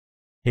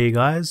Hey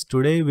guys,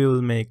 today we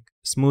will make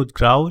smooth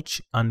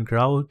crouch,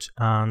 uncrouch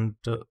and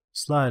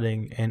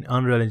sliding in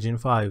Unreal Engine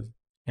 5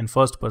 in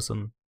first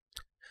person.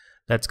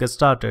 Let's get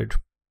started.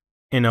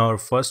 In our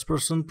first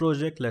person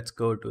project, let's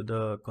go to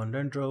the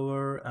content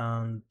drawer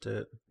and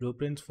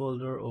blueprints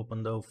folder,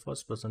 open the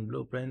first person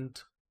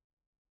blueprint.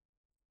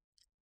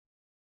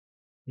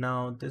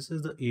 Now this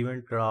is the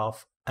event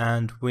graph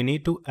and we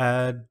need to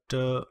add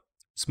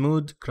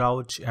smooth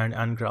crouch and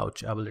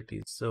uncrouch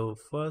abilities. So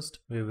first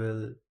we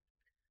will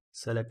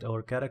select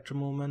our character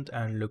movement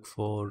and look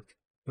for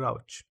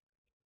crouch.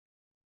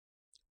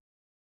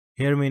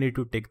 Here we need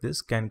to take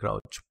this can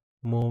crouch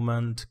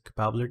movement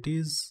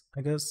capabilities,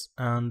 I guess,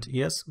 and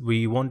yes,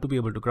 we want to be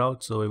able to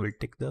crouch, so we will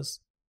tick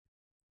this,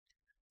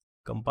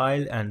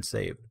 compile and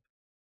save.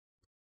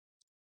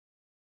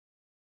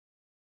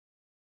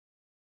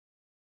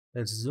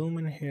 Let's zoom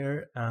in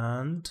here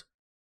and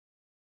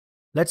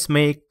let's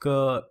make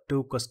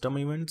two custom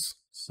events.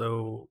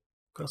 So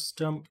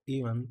custom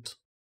event,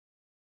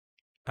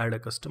 add a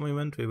custom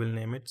event, we will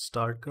name it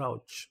start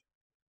crouch.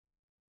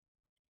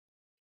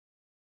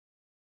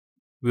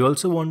 We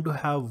also want to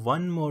have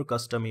one more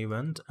custom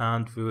event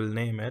and we will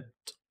name it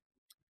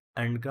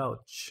end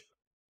crouch.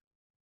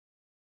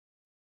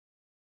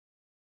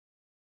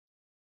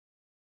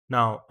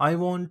 Now I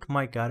want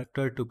my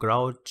character to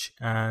crouch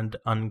and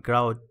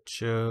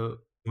uncrouch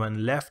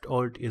when left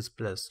alt is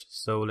pressed.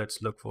 So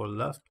let's look for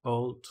left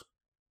alt.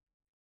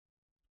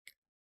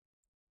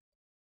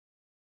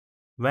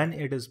 When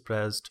it is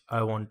pressed,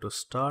 I want to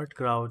start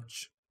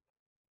crouch.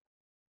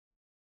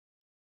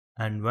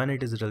 And when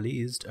it is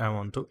released, I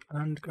want to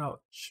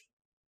uncrouch.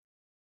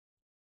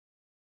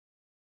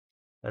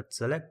 Let's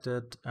select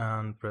it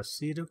and press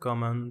C to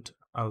command.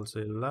 I'll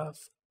say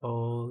left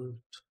alt,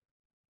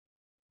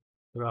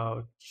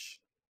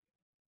 crouch,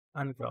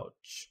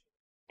 uncrouch.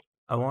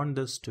 I want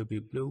this to be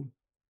blue.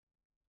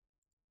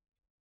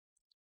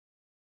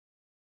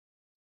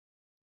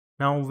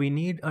 Now we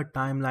need a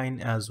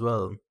timeline as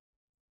well.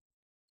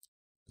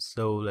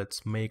 So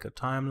let's make a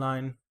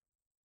timeline.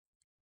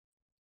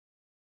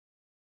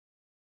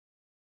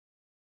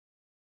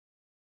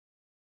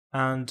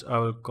 And I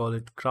will call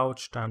it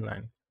crouch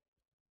timeline.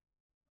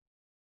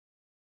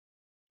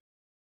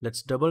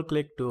 Let's double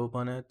click to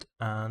open it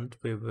and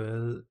we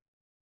will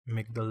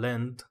make the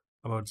length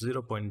about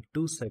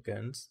 0.2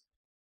 seconds.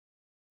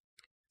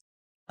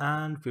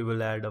 And we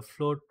will add a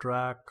float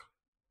track.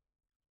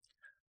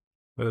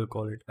 We will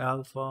call it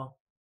alpha.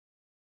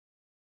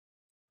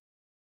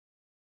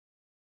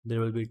 There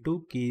will be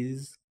two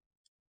keys.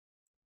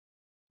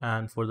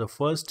 And for the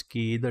first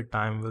key, the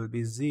time will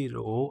be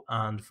 0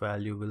 and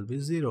value will be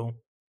 0.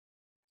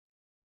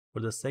 For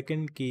the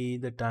second key,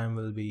 the time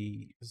will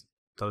be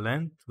the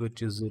length,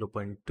 which is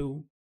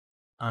 0.2,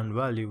 and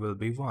value will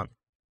be 1.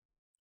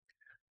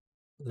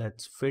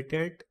 Let's fit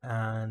it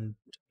and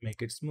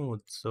make it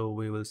smooth. So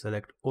we will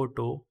select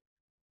auto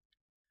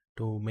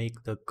to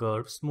make the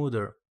curve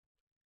smoother.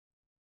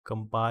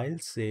 Compile,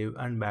 save,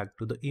 and back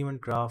to the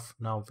event graph.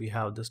 Now we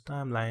have this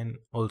timeline.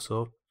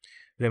 Also,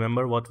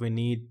 remember what we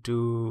need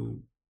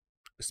to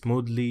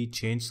smoothly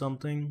change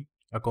something,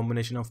 a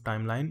combination of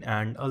timeline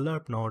and a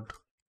lerp node.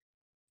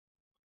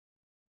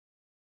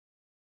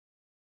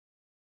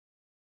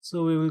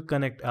 So we will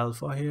connect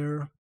alpha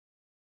here.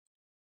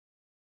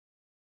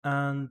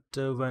 And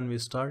when we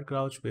start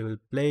crouch, we will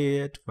play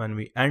it. When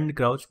we end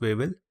crouch, we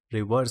will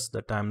reverse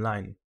the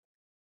timeline.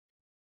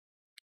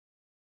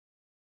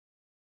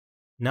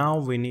 Now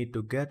we need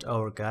to get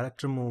our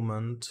character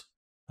movement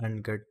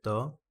and get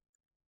the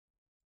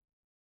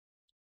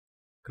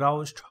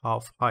crouched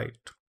half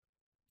height.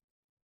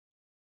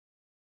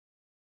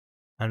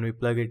 And we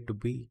plug it to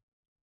B.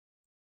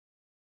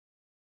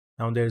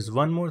 Now there's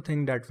one more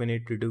thing that we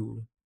need to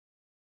do.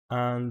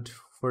 And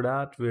for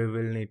that, we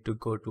will need to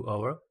go to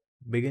our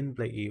begin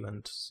play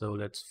event. So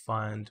let's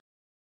find.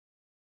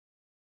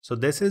 So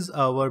this is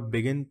our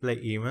begin play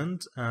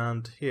event.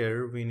 And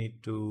here we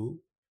need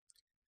to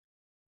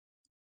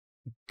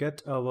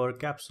get our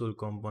capsule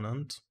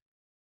component.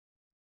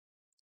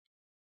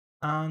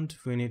 And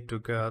we need to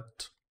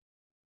get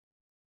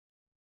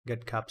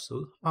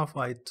capsule half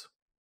height.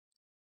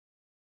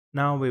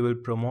 Now we will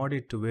promote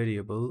it to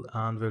variable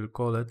and we'll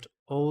call it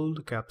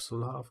old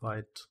capsule half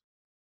height.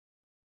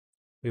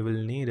 We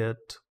will need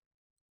it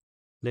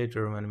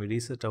later when we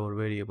reset our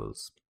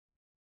variables.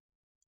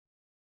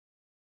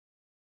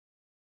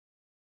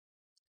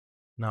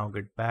 Now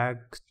get back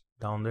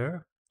down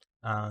there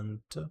and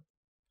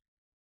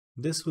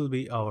this will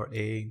be our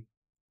A.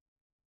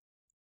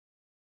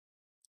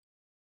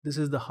 This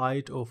is the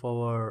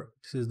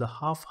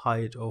half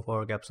height of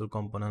our capsule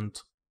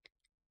component.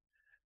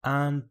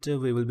 And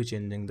we will be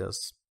changing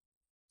this.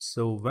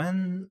 So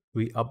when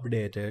we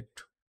update it,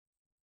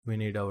 we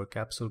need our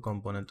capsule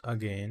component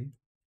again.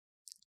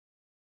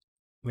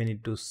 We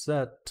need to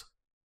set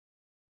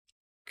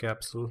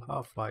capsule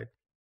half height.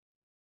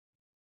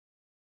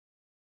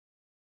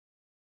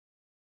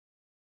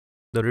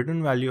 The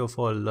return value of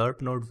our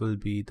lerp node will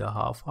be the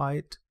half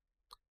height.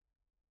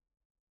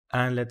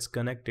 And let's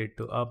connect it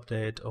to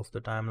update of the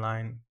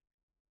timeline.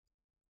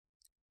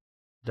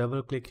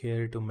 Double click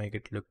here to make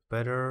it look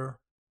better.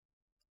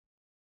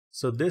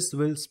 So this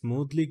will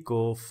smoothly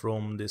go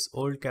from this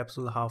old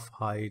capsule half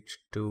height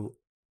to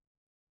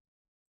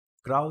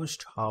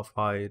crouched half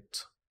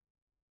height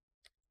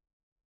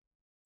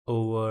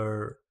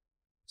over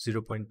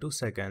 0.2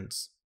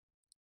 seconds.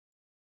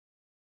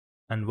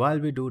 And while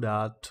we do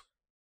that,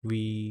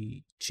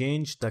 we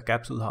change the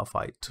capsule half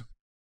height.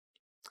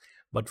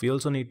 But we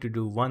also need to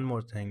do one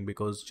more thing,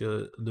 because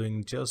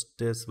doing just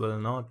this will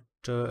not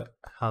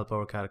help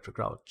our character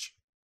crouch.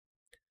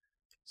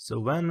 So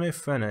when we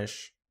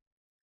finish,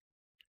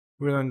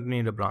 we're going to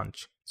need a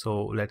branch.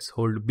 So let's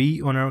hold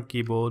B on our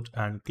keyboard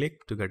and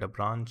click to get a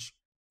branch.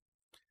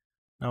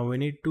 Now we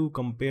need to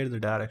compare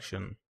the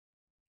direction.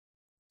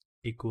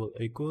 Equal,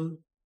 equal.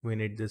 We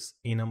need this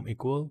enum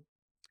equal.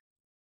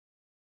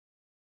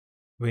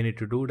 We need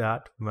to do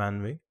that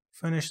when we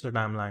finish the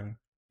timeline.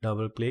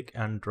 Double click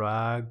and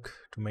drag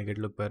to make it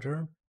look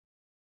better.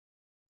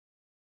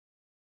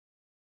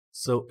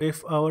 So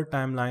if our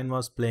timeline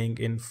was playing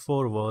in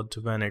forward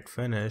when it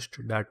finished,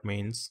 that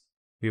means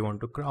we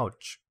want to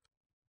crouch.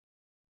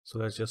 So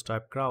let's just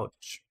type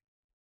crouch.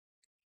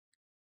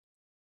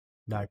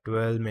 That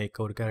will make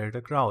our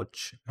character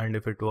crouch. And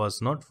if it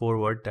was not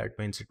forward, that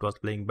means it was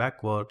playing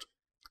backward.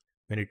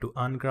 We need to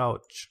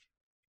uncrouch.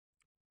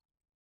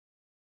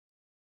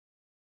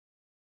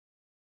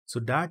 So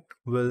that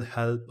will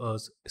help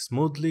us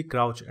smoothly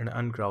crouch and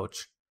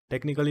uncrouch.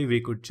 Technically, we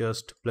could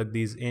just plug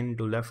these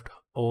into left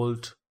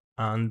alt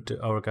and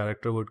our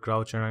character would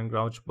crouch and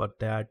uncrouch, but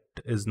that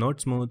is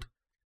not smooth.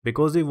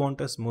 Because we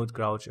want a smooth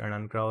crouch and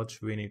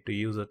uncrouch, we need to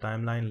use a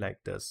timeline like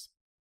this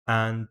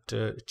and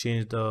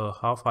change the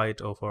half height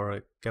of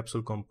our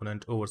capsule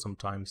component over some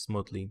time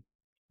smoothly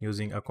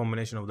using a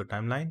combination of the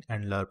timeline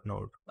and lerp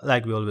node,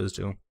 like we always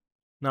do.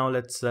 Now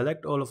let's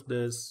select all of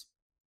this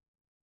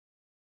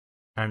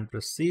and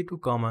proceed to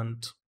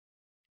comment.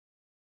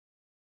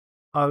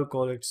 I'll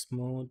call it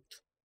smooth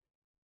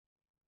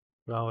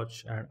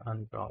crouch and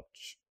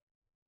uncrouch.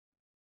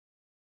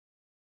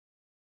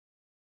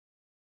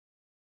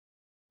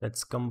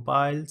 Let's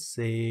compile,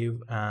 save,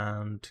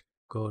 and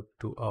go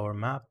to our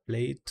map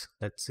plate.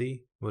 Let's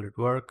see, will it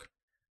work?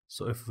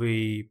 So if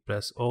we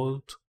press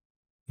Alt,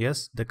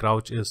 yes, the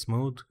crouch is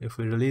smooth. If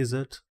we release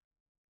it,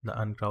 the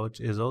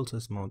uncrouch is also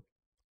smooth.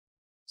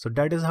 So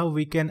that is how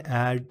we can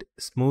add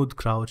smooth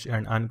crouch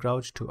and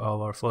uncrouch to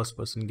our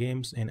first-person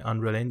games in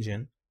Unreal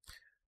Engine.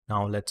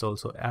 Now let's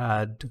also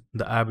add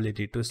the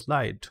ability to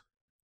slide.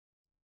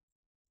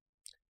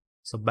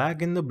 So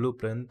back in the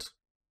blueprint,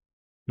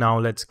 now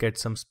let's get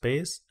some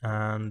space,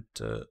 and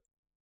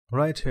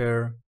right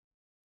here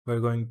we're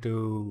going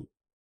to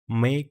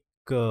make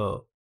a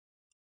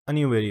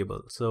new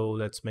variable. So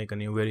let's make a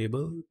new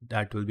variable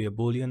that will be a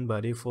boolean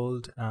by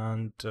default,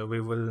 and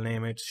we will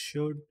name it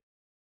should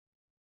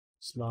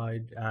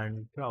slide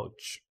and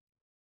crouch.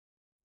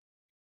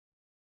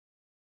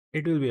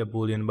 It will be a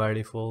boolean by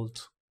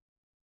default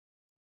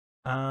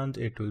and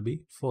it will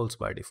be false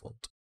by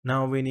default.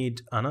 Now we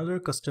need another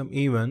custom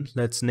event.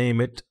 Let's name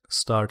it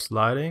start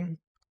sliding.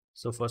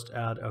 So first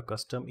add a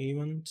custom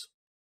event.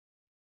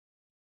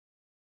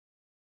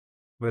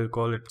 We'll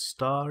call it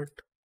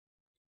start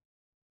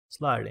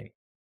sliding.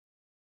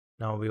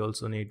 Now we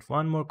also need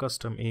one more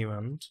custom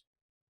event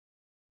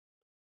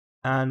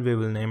and we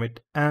will name it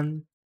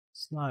end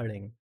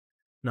sliding.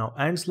 Now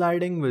end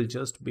sliding will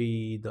just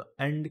be the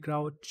end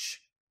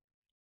crouch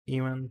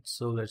event.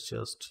 So let's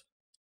just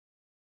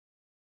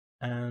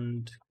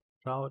end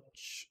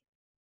crouch,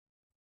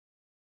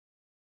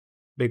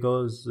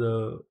 because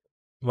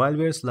while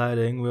we are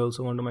sliding, we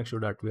also want to make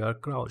sure that we are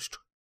crouched.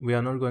 We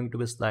are not going to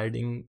be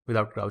sliding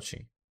without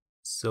crouching.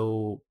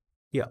 So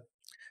yeah,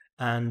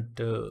 and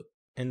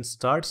in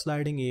start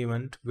sliding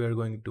event, we are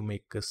going to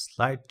make a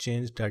slide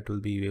change. That will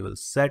be, we will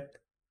set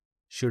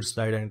should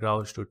slide and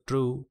crouch to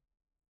true,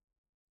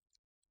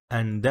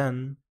 and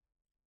then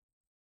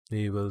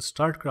we will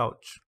start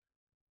crouch.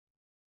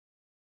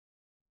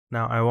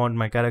 Now I want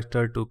my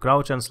character to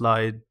crouch and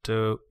slide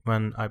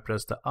when I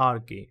press the R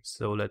key.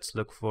 So let's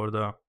look for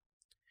the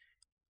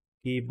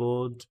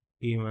keyboard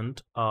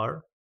event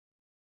R,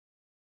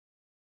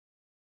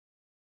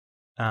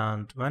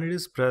 and when it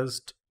is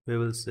pressed, we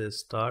will say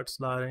start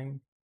sliding.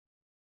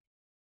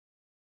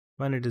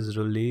 When it is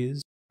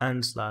released,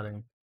 end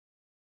sliding.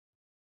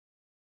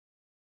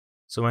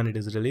 So when it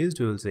is released,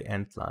 we will say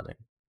end sliding.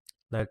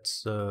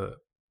 Let's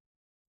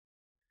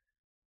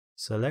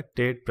select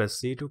it, press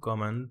C to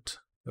comment.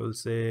 We will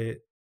say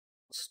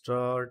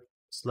start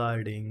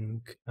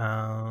sliding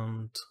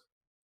and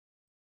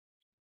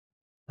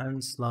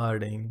end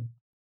sliding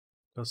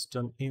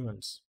custom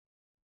events.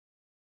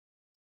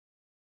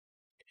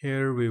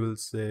 Here we will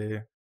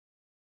say,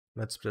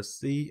 let's press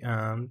C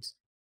and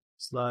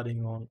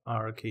sliding on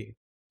R key.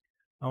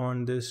 I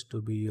want this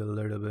to be a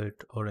little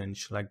bit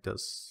orange like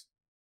this.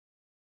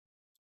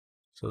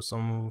 So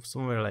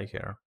somewhere like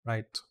here,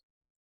 right?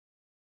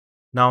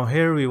 Now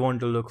here we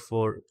want to look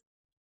for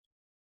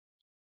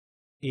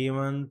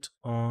event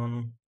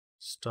on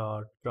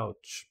start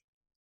crouch.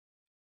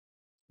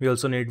 We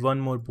also need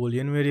one more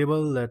boolean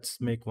variable. Let's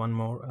make one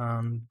more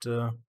and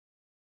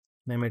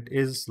name it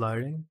is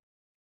sliding.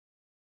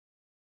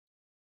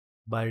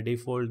 By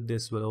default,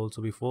 this will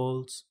also be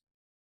false.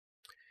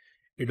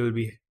 It will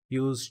be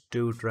used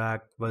to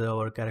track whether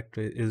our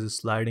character is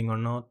sliding or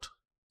not.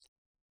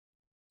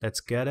 Let's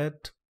get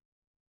it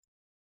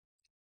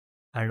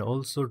and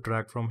also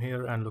drag from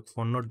here and look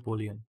for not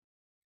boolean.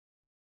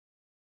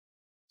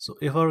 So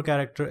if our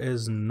character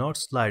is not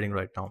sliding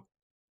right now,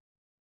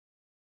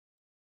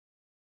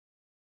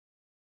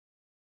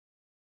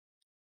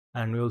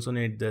 and we also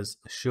need this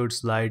should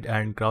slide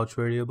and crouch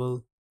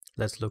variable,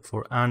 let's look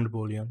for and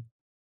boolean.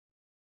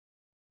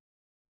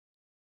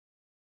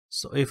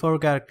 So if our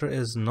character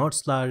is not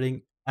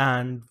sliding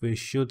and we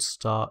should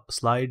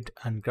slide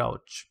and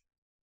crouch.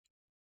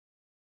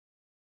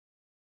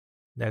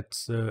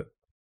 Let's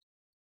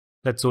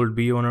hold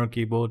B on our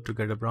keyboard to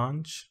get a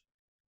branch.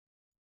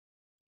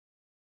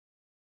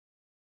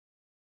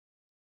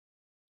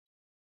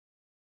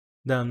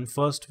 Then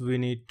first we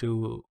need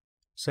to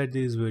set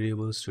these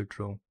variables to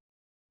true.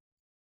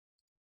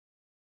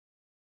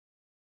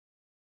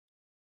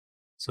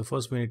 So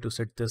first we need to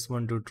set this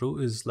one to true,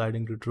 is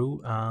sliding to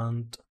true,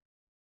 and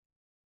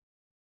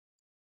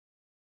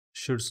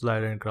should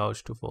slide and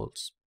crouch to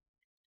false.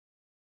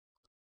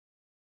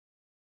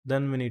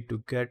 Then we need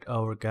to get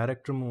our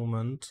character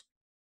movement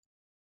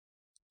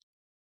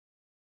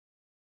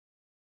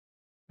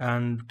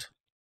and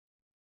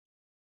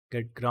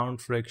get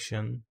ground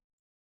friction.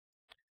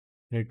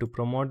 We need to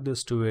promote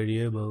this to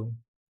variable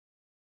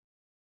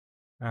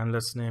and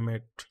let's name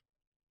it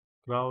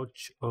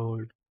crouch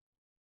hold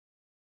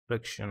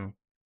friction.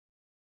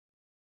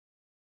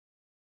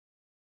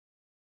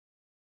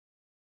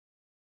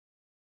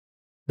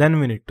 Then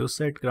we need to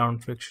set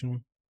ground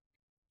friction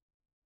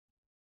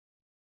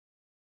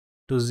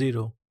to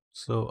 0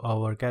 so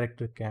our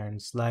character can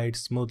slide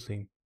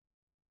smoothly.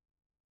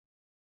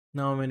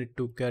 Now we need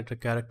to get a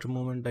character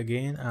movement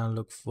again and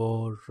look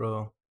for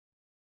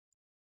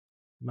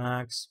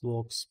max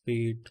walk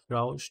speed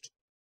crouched.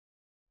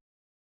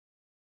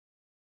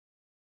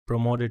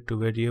 Promote it to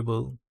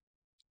variable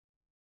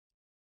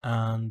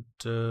and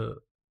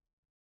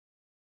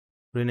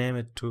rename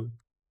it to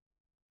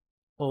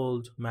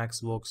old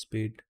max walk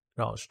speed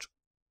crouched.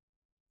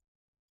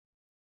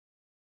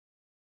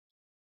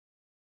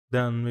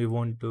 Then we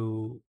want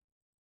to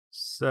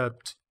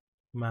set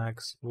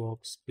max walk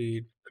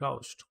speed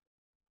crouched.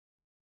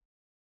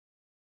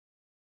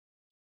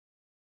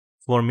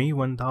 For me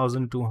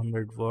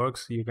 1200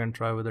 works. You can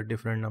try with a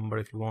different number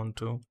if you want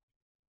to.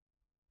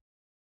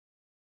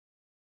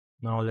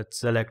 Now let's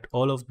select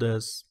all of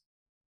this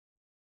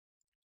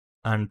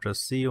and press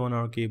C on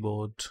our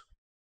keyboard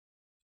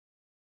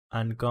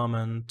and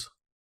comment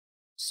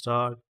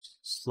start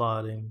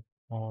sliding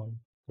on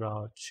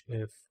crouch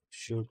if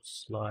should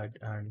slide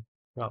and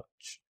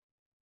crouch.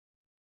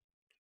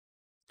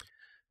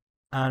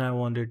 And I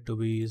want it to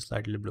be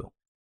slightly blue.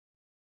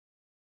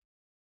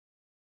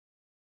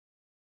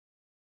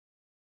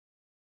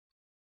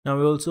 Now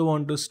we also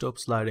want to stop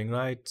sliding,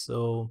 right?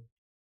 So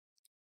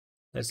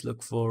let's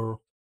look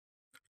for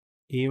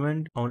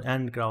event on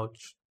end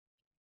crouch.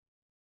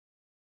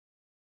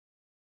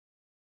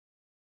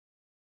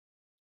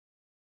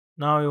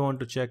 Now we want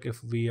to check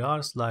if we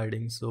are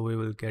sliding, so we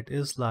will get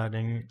is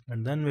sliding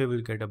and then we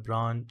will get a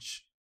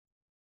branch.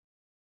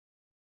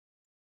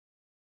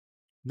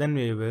 Then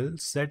we will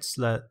set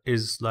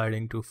is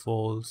sliding to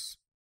false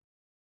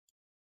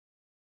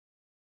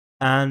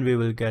and we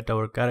will get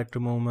our character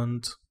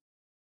movement.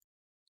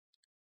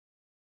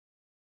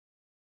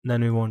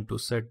 Then we want to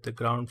set the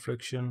ground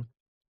friction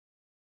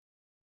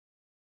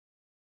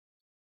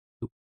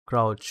to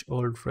crouch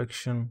hold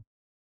friction.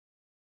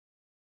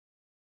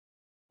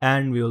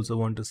 And we also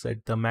want to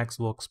set the max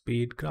walk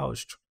speed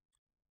crouched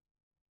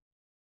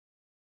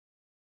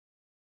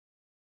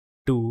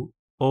to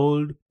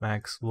old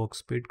max walk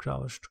speed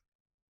crouched.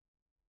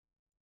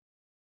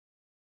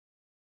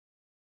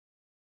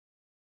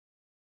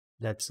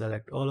 Let's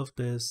select all of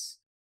this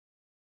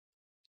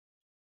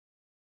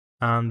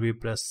and we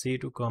press C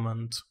to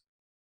comment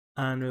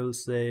and we'll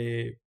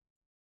say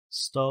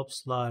stop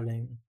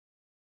sliding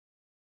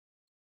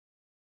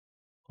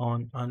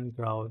on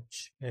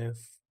uncrouch if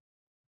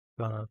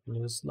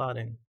currently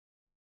sliding.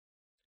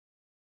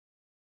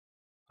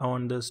 I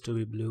want this to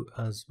be blue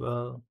as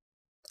well.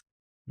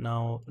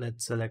 Now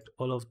let's select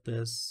all of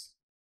this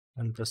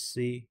and press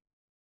C.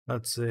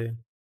 Let's say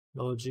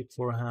logic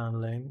for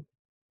handling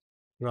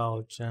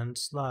crouch and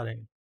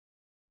sliding.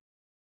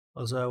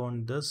 Also I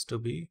want this to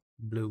be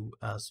blue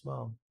as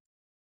well.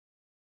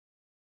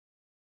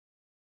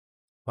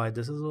 Why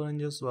this is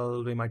orange as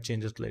well, we might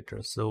change it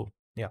later. So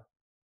yeah,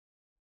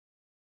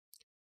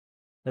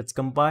 let's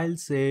compile,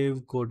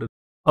 save, go to.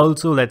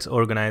 Also let's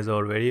organize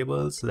our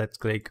variables. Let's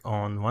click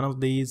on one of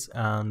these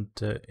and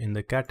in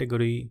the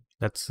category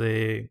let's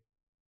say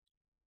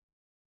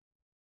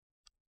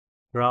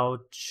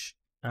crouch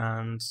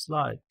and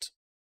slide.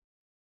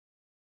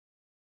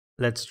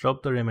 Let's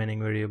drop the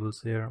remaining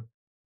variables here.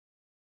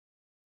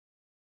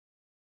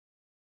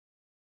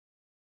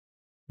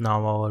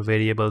 Now our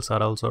variables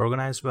are also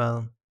organized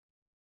well.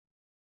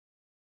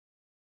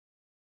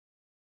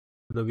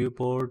 The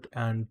viewport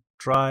and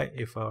try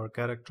if our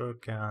character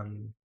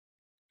can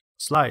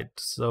slide.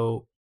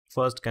 So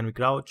first, can we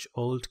crouch?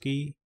 Alt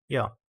key.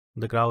 Yeah,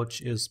 the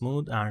crouch is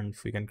smooth and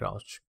we can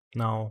crouch.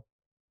 Now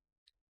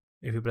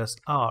if we press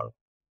R,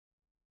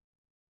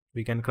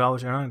 we can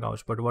crouch and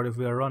uncrouch. But what if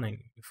we are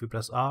running? If we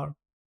press R,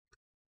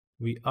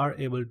 we are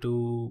able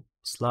to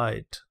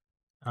slide,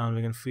 and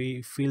we can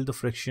feel the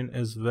friction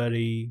is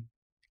very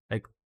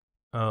like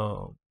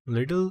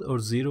little or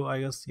zero,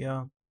 I guess.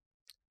 Yeah,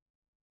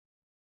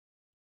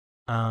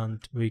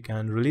 and we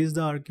can release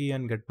the R key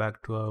and get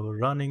back to our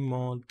running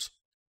mode,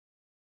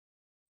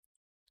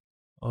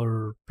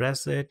 or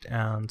press it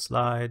and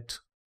slide.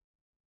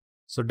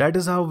 So that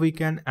is how we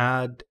can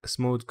add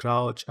smooth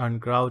crouch,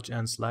 uncrouch,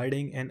 and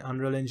sliding in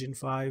Unreal Engine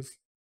 5.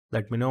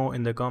 Let me know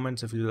in the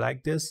comments if you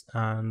like this,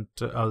 and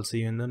I'll see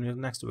you in the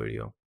next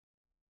video.